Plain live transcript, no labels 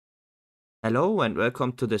Hello and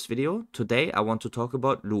welcome to this video. Today I want to talk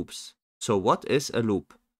about loops. So what is a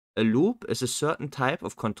loop? A loop is a certain type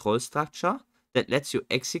of control structure that lets you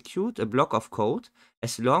execute a block of code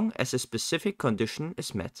as long as a specific condition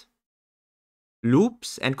is met.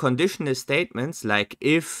 Loops and conditional statements like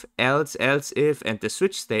if, else if, and the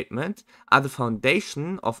switch statement are the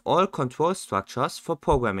foundation of all control structures for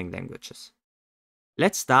programming languages.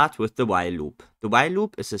 Let's start with the while loop. The while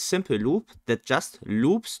loop is a simple loop that just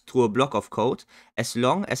loops through a block of code as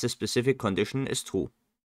long as a specific condition is true.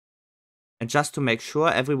 And just to make sure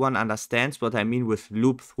everyone understands what I mean with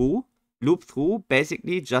loop through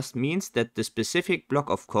basically just means that the specific block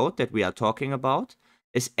of code that we are talking about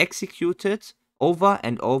is executed over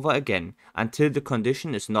and over again until the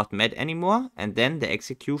condition is not met anymore, and then the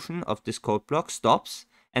execution of this code block stops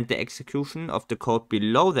and the execution of the code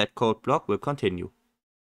below that code block will continue.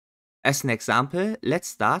 As an example, let's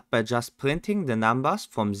start by just printing the numbers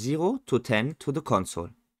from 0 to 10 to the console.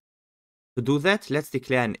 To do that, let's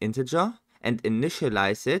declare an integer and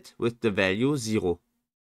initialize it with the value 0.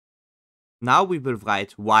 Now we will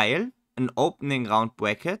write while, an opening round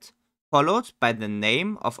bracket, followed by the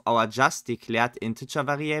name of our just declared integer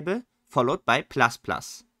variable, followed by ++.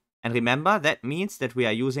 And remember, that means that we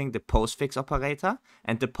are using the postfix operator,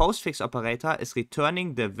 and the postfix operator is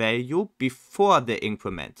returning the value before the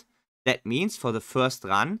increment. That means for the first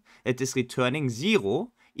run, it is returning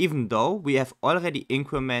 0, even though we have already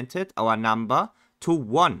incremented our number to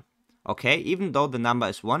 1. Okay, even though the number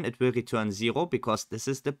is 1, it will return 0 because this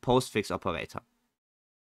is the postfix operator.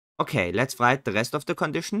 Okay, let's write the rest of the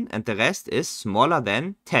condition, and the rest is smaller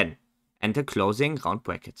than 10 and a closing round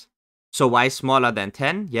bracket. So why smaller than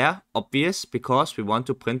 10? Yeah, obvious, because we want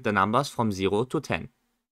to print the numbers from 0 to 10.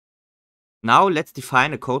 Now let's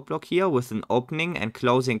define a code block here with an opening and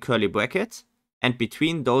closing curly bracket, and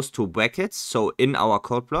between those two brackets, so in our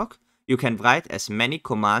code block, you can write as many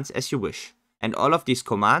commands as you wish, and all of these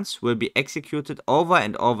commands will be executed over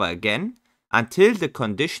and over again until the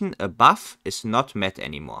condition above is not met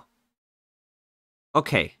anymore.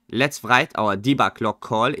 Okay, let's write our debug log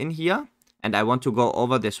call in here, and I want to go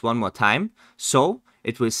over this one more time. So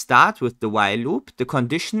it will start with the while loop, the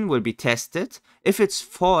condition will be tested. If it's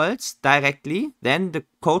false directly, then the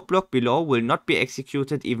code block below will not be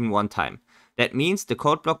executed even one time. That means the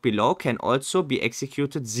code block below can also be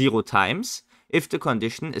executed 0 times if the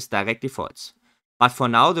condition is directly false. But for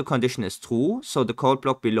now the condition is true, so the code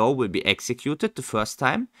block below will be executed the first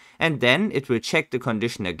time, and then it will check the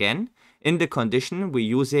condition again. In the condition we're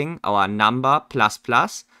using our number ++,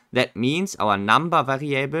 that means our number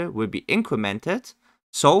variable will be incremented.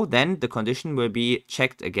 So then the condition will be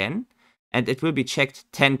checked again, and it will be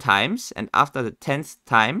checked 10 times, and after the 10th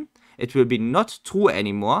time it will be not true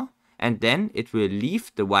anymore, and then it will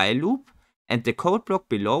leave the while loop and the code block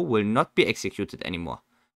below will not be executed anymore.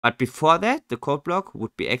 But before that the code block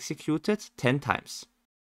would be executed 10 times.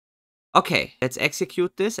 Okay, let's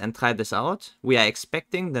execute this and try this out. We are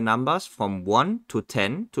expecting the numbers from 1 to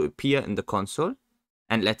 10 to appear in the console,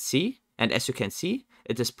 and let's see, and as you can see,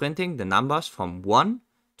 it is printing the numbers from 1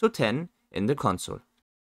 to 10 in the console.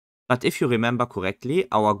 But if you remember correctly,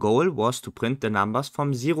 our goal was to print the numbers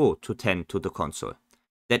from 0 to 10 to the console.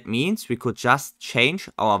 That means we could just change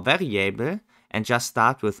our variable and just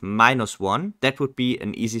start with -1. That would be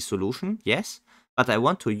an easy solution, yes. But I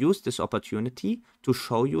want to use this opportunity to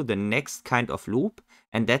show you the next kind of loop,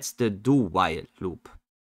 and that's the do-while loop.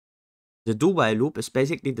 The do-while loop is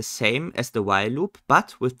basically the same as the while loop,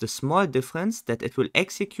 but with the small difference that it will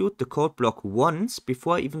execute the code block once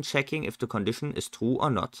before even checking if the condition is true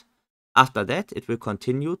or not. After that, it will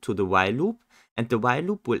continue to the while loop, and the while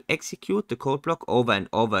loop will execute the code block over and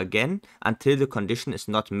over again until the condition is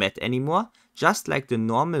not met anymore, just like the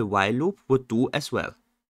normal while loop would do as well.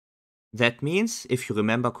 That means, if you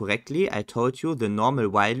remember correctly, I told you the normal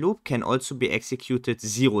while loop can also be executed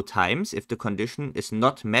 0 times if the condition is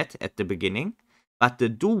not met at the beginning, but the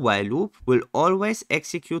do-while loop will always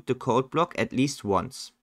execute the code block at least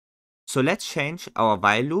once. So let's change our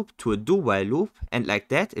while loop to a do-while loop, and like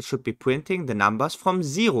that it should be printing the numbers from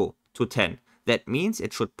 0 to 10. That means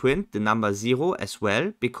it should print the number 0 as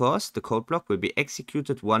well, because the code block will be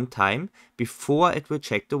executed one time before it will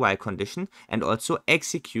check the while condition and also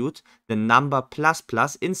execute the number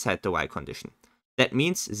 ++ inside the while condition. That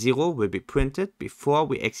means 0 will be printed before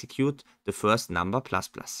we execute the first number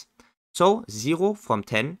 ++. So 0 from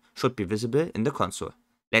 10 should be visible in the console.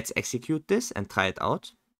 Let's execute this and try it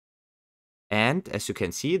out. And as you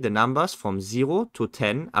can see, the numbers from 0 to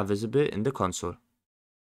 10 are visible in the console.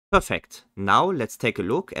 Perfect. Now let's take a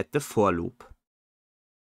look at the for loop.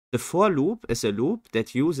 The for loop is a loop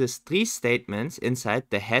that uses 3 statements inside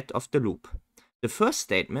the head of the loop. The first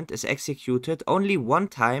statement is executed only one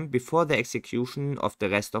time before the execution of the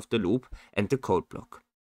rest of the loop and the code block.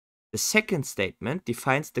 The second statement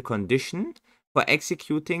defines the condition for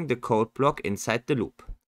executing the code block inside the loop.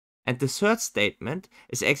 And the third statement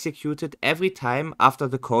is executed every time after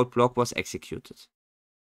the code block was executed.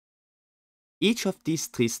 Each of these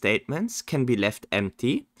 3 statements can be left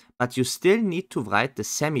empty, but you still need to write the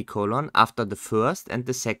semicolon after the first and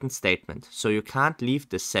the second statement. So you can't leave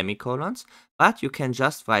the semicolons, but you can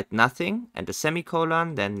just write nothing and the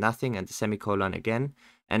semicolon, then nothing and the semicolon again.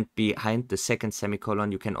 And behind the second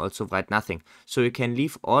semicolon, you can also write nothing. So you can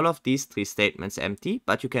leave all of these 3 statements empty,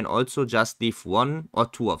 but you can also just leave 1 or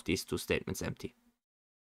 2 of these 2 statements empty.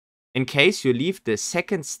 In case you leave the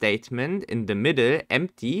second statement in the middle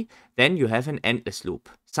empty, then you have an endless loop.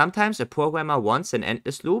 Sometimes a programmer wants an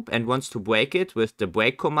endless loop and wants to break it with the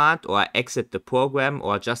break command or exit the program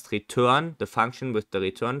or just return the function with the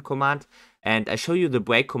return command. And I show you the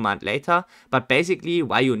break command later, but basically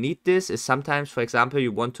why you need this is sometimes, for example,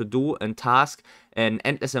 you want to do a task an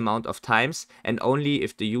endless amount of times and only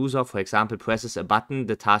if the user, for example, presses a button,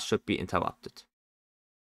 the task should be interrupted.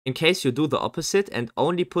 In case you do the opposite and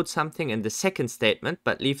only put something in the second statement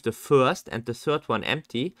but leave the first and the third one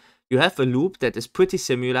empty, you have a loop that is pretty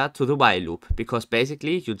similar to the while loop, because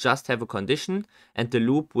basically you just have a condition and the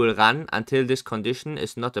loop will run until this condition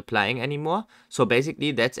is not applying anymore. So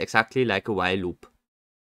basically that's exactly like a while loop.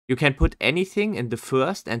 You can put anything in the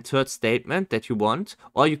first and third statement that you want,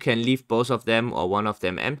 or you can leave both of them or one of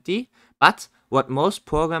them empty. But what most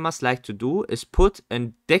programmers like to do is put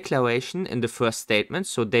a declaration in the first statement,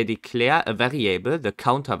 so they declare a variable, the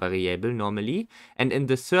counter variable normally, and in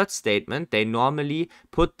the third statement they normally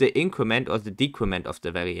put the increment or the decrement of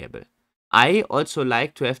the variable. I also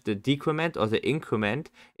like to have the decrement or the increment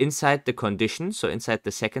inside the condition, so inside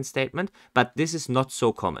the second statement, but this is not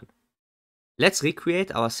so common. Let's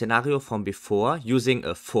recreate our scenario from before using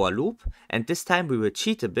a for loop, and this time we will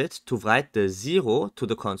cheat a bit to write the 0 to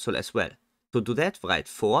the console as well. To do that, write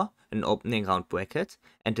for, an opening round bracket,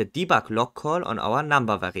 and a debug log call on our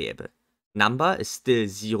number variable. Number is still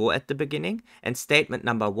 0 at the beginning, and statement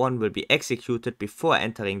number 1 will be executed before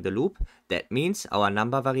entering the loop. That means our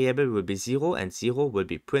number variable will be 0 and 0 will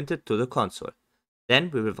be printed to the console.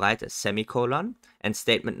 Then we will write a semicolon, and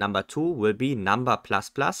statement number 2 will be number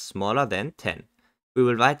 ++ smaller than 10. We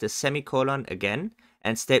will write a semicolon again,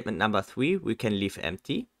 and statement number 3 we can leave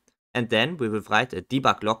empty. And then we will write a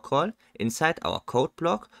debug log call inside our code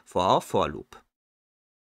block for our for loop.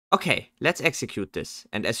 Okay, let's execute this,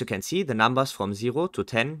 and as you can see, the numbers from 0 to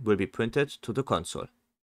 10 will be printed to the console.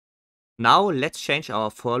 Now let's change our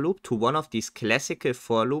for loop to one of these classical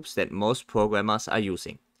for loops that most programmers are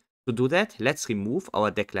using. To do that, let's remove our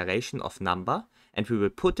declaration of number, and we will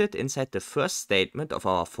put it inside the first statement of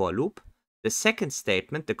our for loop. The second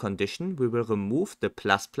statement, the condition, we will remove the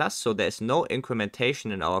 ++, so there is no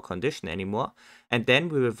incrementation in our condition anymore, and then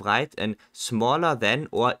we will write an smaller than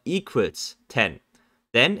or equals 10.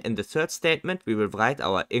 Then in the third statement we will write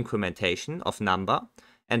our incrementation of number,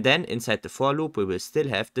 and then inside the for loop we will still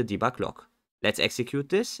have the debug log. Let's execute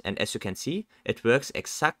this, and as you can see, it works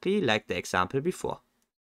exactly like the example before.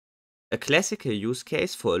 A classical use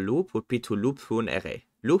case for a loop would be to loop through an array.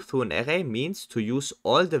 Loop through an array means to use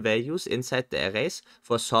all the values inside the arrays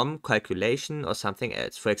for some calculation or something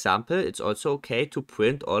else. For example, it's also okay to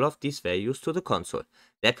print all of these values to the console.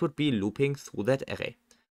 That would be looping through that array.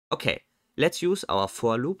 Okay, let's use our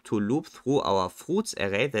for loop to loop through our fruits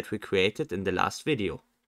array that we created in the last video.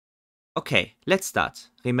 Okay, let's start.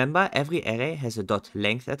 Remember, every array has a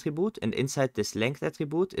 .length attribute, and inside this length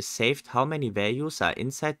attribute is saved how many values are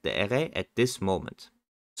inside the array at this moment.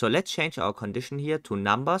 So let's change our condition here to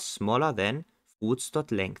numbers smaller than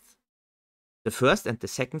fruits.length. The first and the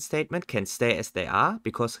second statement can stay as they are,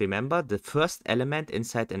 because remember, the first element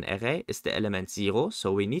inside an array is the element 0,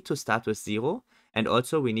 so we need to start with 0, and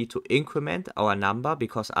also we need to increment our number,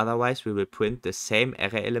 because otherwise we will print the same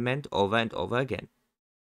array element over and over again.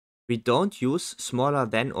 We don't use smaller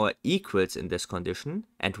than or equals in this condition,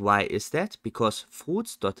 and why is that? Because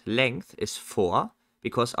fruits.length is 4,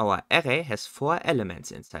 because our array has 4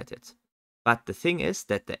 elements inside it. But the thing is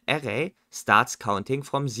that the array starts counting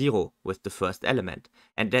from 0 with the first element,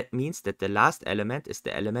 and that means that the last element is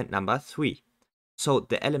the element number 3. So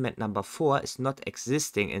the element number 4 is not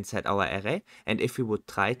existing inside our array, and if we would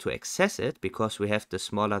try to access it because we have the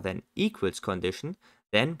smaller than equals condition,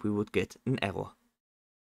 then we would get an error.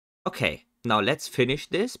 Okay, now let's finish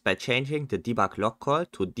this by changing the debug log call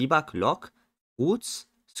to debug log fruits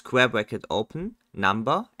square bracket open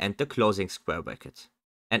number and the closing square bracket.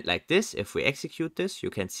 And like this, if we execute this, you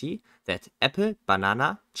can see that apple,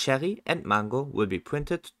 banana, cherry and mango will be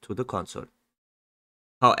printed to the console.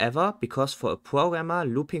 However, because for a programmer,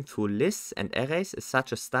 looping through lists and arrays is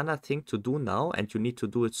such a standard thing to do now and you need to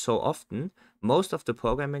do it so often, most of the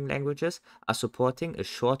programming languages are supporting a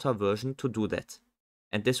shorter version to do that.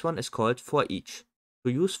 And this one is called Foreach.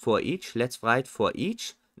 To use Foreach, let's write for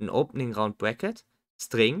each an opening round bracket,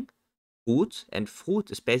 string, fruit, and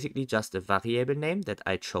fruit is basically just a variable name that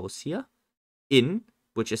I chose here, in,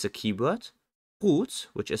 which is a keyword, fruits,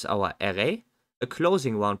 which is our array, a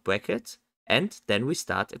closing round bracket, and then we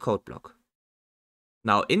start a code block.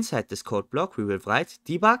 Now inside this code block we will write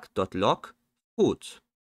debug.log fruit.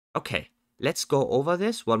 Okay, let's go over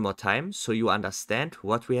this one more time so you understand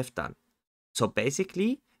what we have done. So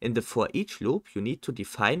basically in the for each loop you need to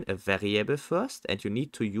define a variable first and you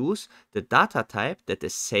need to use the data type that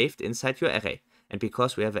is saved inside your array. And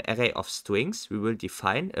because we have an array of strings, we will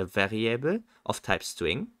define a variable of type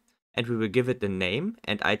string and we will give it a name,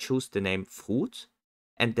 and I choose the name fruit.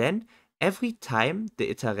 And then every time the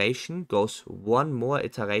iteration goes one more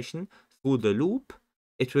iteration through the loop,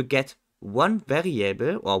 it will get one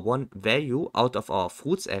variable or one value out of our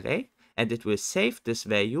fruits array, and it will save this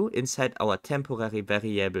value inside our temporary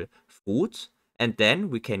variable fruit, and then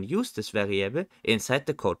we can use this variable inside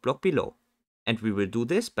the code block below. And we will do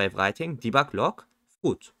this by writing debug log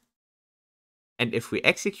fruit. And if we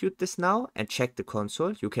execute this now and check the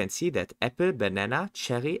console, you can see that apple, banana,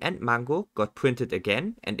 cherry and mango got printed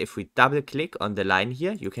again. And if we double click on the line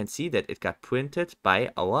here, you can see that it got printed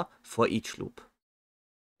by our for each loop.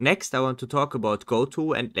 Next, I want to talk about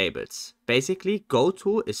GOTO and labels. Basically,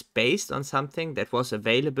 GOTO is based on something that was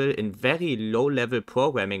available in very low-level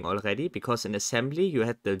programming already, because in assembly you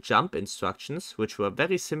had the jump instructions, which were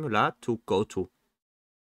very similar to GOTO.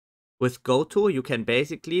 With GOTO, you can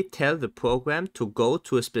basically tell the program to go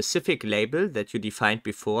to a specific label that you defined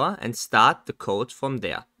before and start the code from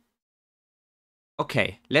there.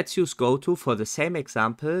 Okay, let's use GOTO for the same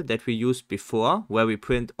example that we used before, where we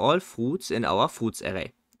print all fruits in our fruits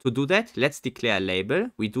array. To do that, let's declare a label.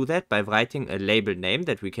 We do that by writing a label name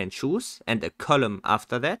that we can choose and a column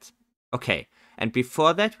after that. Okay, and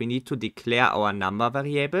before that we need to declare our number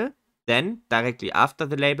variable. Then, directly after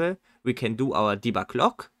the label, we can do our debug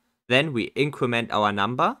log. Then we increment our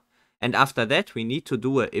number. And after that we need to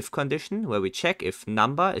do a if condition where we check if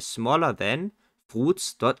number is smaller than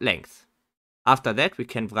fruits.length. After that we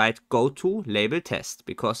can write GOTO label test,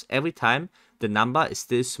 because every time the number is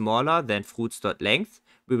still smaller than fruits.length,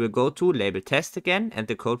 we will go to label test again and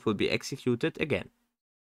the code will be executed again.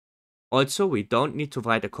 Also, we don't need to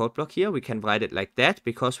write a code block here, we can write it like that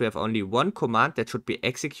because we have only one command that should be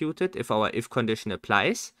executed if our if condition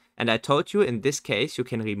applies. And I told you in this case you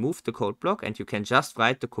can remove the code block and you can just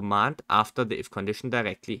write the command after the if condition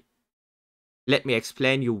directly. Let me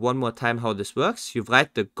explain you one more time how this works. You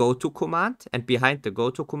write the GOTO command, and behind the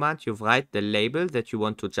GOTO command you write the label that you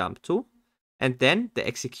want to jump to. And then the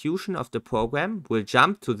execution of the program will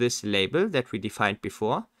jump to this label that we defined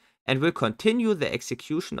before and will continue the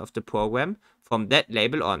execution of the program from that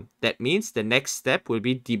label on. That means the next step will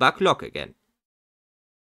be debug log again.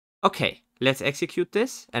 Okay, let's execute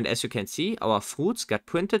this, and as you can see, our fruits got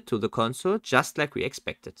printed to the console just like we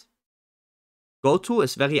expected. GOTO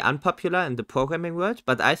is very unpopular in the programming world,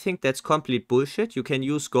 but I think that's complete bullshit. You can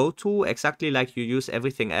use GOTO exactly like you use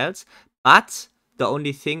everything else, but the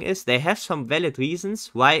only thing is they have some valid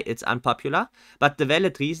reasons why it's unpopular, but the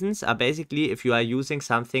valid reasons are basically if you are using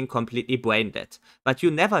something completely brain dead. But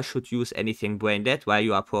you never should use anything brain dead while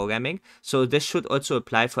you are programming, so this should also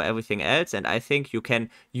apply for everything else, and I think you can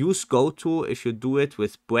use GOTO if you do it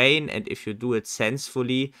with brain and if you do it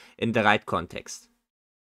sensefully in the right context.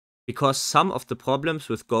 Because some of the problems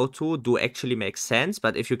with GOTO do actually make sense,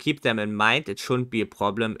 but if you keep them in mind, it shouldn't be a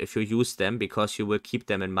problem if you use them, because you will keep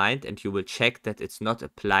them in mind and you will check that it's not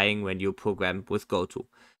applying when you program with GOTO.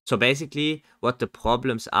 So basically, what the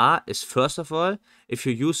problems are is, first of all, if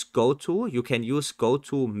you use GOTO, you can use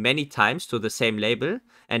GOTO many times to the same label,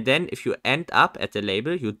 and then if you end up at the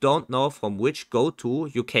label, you don't know from which GOTO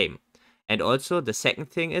you came. And also, the second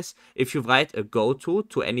thing is, if you write a GOTO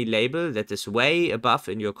to any label that is way above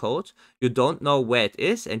in your code, you don't know where it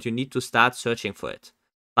is and you need to start searching for it.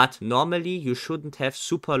 But normally, you shouldn't have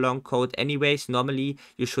super long code anyways. Normally,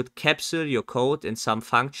 you should capsule your code in some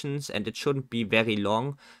functions and it shouldn't be very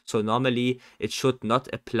long. So normally, it should not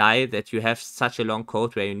apply that you have such a long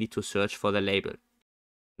code where you need to search for the label.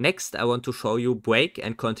 Next, I want to show you break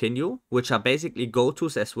and continue, which are basically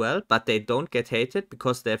go-tos as well, but they don't get hated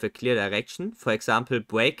because they have a clear direction. For example,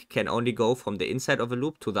 break can only go from the inside of a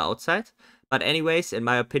loop to the outside. But anyways, in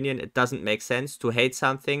my opinion, it doesn't make sense to hate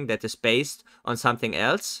something that is based on something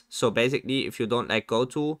else. So basically, if you don't like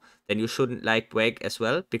GOTO, then you shouldn't like break as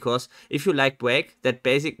well. Because if you like break, that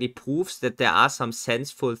basically proves that there are some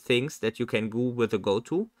senseful things that you can do with a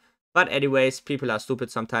GOTO. But anyways, people are stupid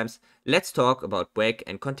sometimes. Let's talk about break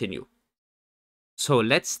and continue. So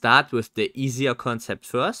let's start with the easier concept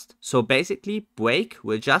first. So basically, break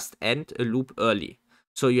will just end a loop early.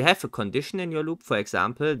 So you have a condition in your loop, for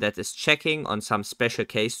example, that is checking on some special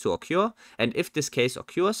case to occur. And if this case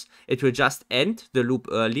occurs, it will just end the loop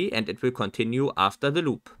early and it will continue after the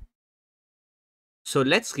loop. So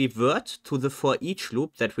let's revert to the for each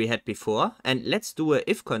loop that we had before, and let's do a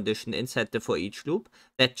if condition inside the for each loop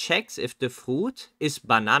that checks if the fruit is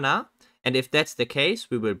banana, and if that's the case,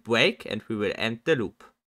 we will break and we will end the loop.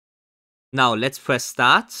 Now let's press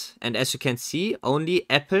start, and as you can see, only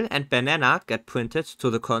apple and banana got printed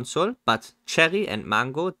to the console, but cherry and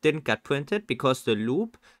mango didn't get printed because the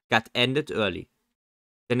loop got ended early.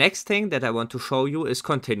 The next thing that I want to show you is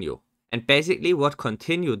continue. And basically what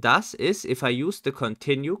continue does is, if I use the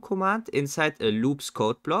continue command inside a loop's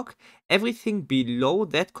code block, everything below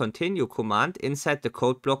that continue command inside the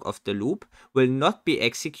code block of the loop will not be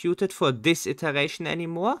executed for this iteration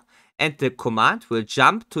anymore, and the command will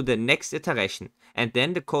jump to the next iteration. And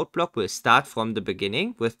then the code block will start from the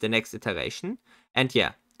beginning with the next iteration, and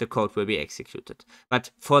yeah, the code will be executed.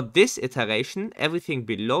 But for this iteration, everything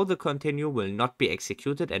below the continue will not be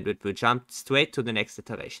executed and it will jump straight to the next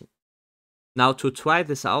iteration. Now to try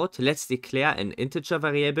this out, let's declare an integer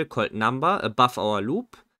variable called number above our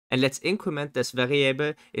loop, and let's increment this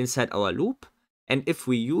variable inside our loop. And if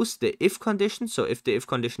we use the if condition, so if the if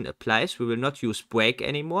condition applies, we will not use break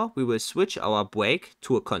anymore. We will switch our break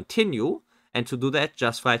to a continue, and to do that,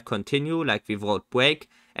 just write continue like we wrote break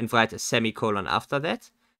and write a semicolon after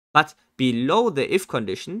that. But below the if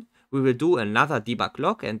condition, we will do another debug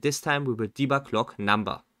log, and this time we will debug log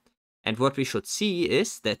number. And what we should see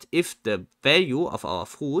is that if the value of our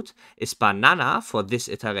fruit is banana for this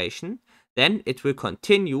iteration, then it will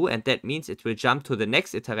continue, and that means it will jump to the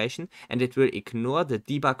next iteration and it will ignore the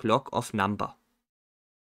debug log of number.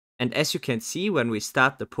 And as you can see, when we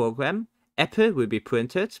start the program, apple will be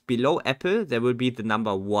printed. Below apple, there will be the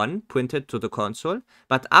number 1 printed to the console,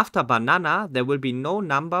 but after banana, there will be no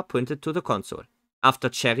number printed to the console. After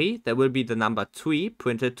cherry, there will be the number 3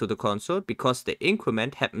 printed to the console because the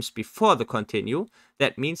increment happens before the continue.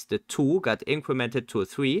 That means the 2 got incremented to a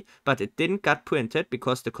 3, but it didn't get printed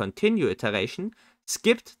because the continue iteration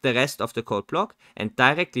skipped the rest of the code block and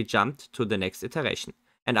directly jumped to the next iteration.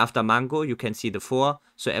 And after mango, you can see the 4,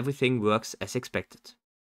 so everything works as expected.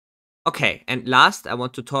 Okay, and last I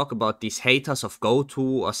want to talk about these haters of GOTO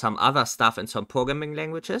or some other stuff in some programming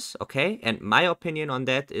languages, okay? And my opinion on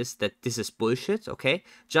that is that this is bullshit, okay?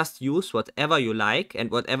 Just use whatever you like and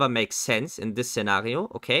whatever makes sense in this scenario,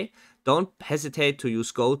 okay? Don't hesitate to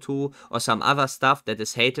use GOTO or some other stuff that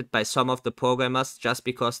is hated by some of the programmers just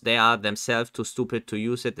because they are themselves too stupid to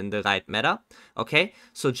use it in the right manner, okay?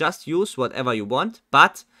 So just use whatever you want,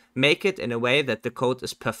 but make it in a way that the code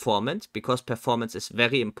is performant, because performance is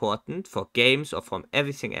very important for games or from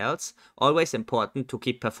everything else. Always important to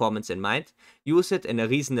keep performance in mind. Use it in a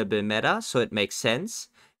reasonable manner so it makes sense.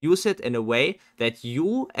 Use it in a way that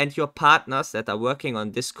you and your partners that are working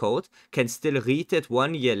on this code can still read it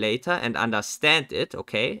 1 year later and understand it,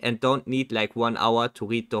 okay? And don't need like 1 hour to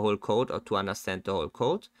read the whole code or to understand the whole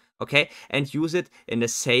code. Okay, and use it in a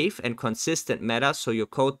safe and consistent manner so your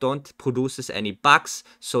code don't produces any bugs,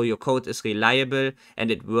 so your code is reliable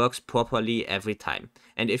and it works properly every time.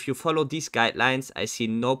 And if you follow these guidelines, I see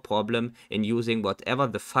no problem in using whatever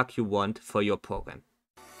the fuck you want for your program.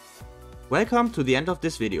 Welcome to the end of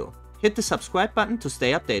this video. Hit the subscribe button to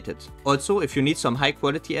stay updated. Also, if you need some high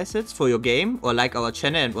quality assets for your game or like our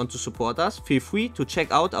channel and want to support us, feel free to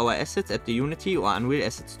check out our assets at the Unity or Unreal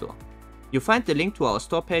Asset Store. You'll find the link to our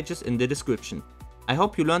store pages in the description. I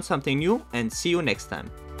hope you learned something new and see you next time.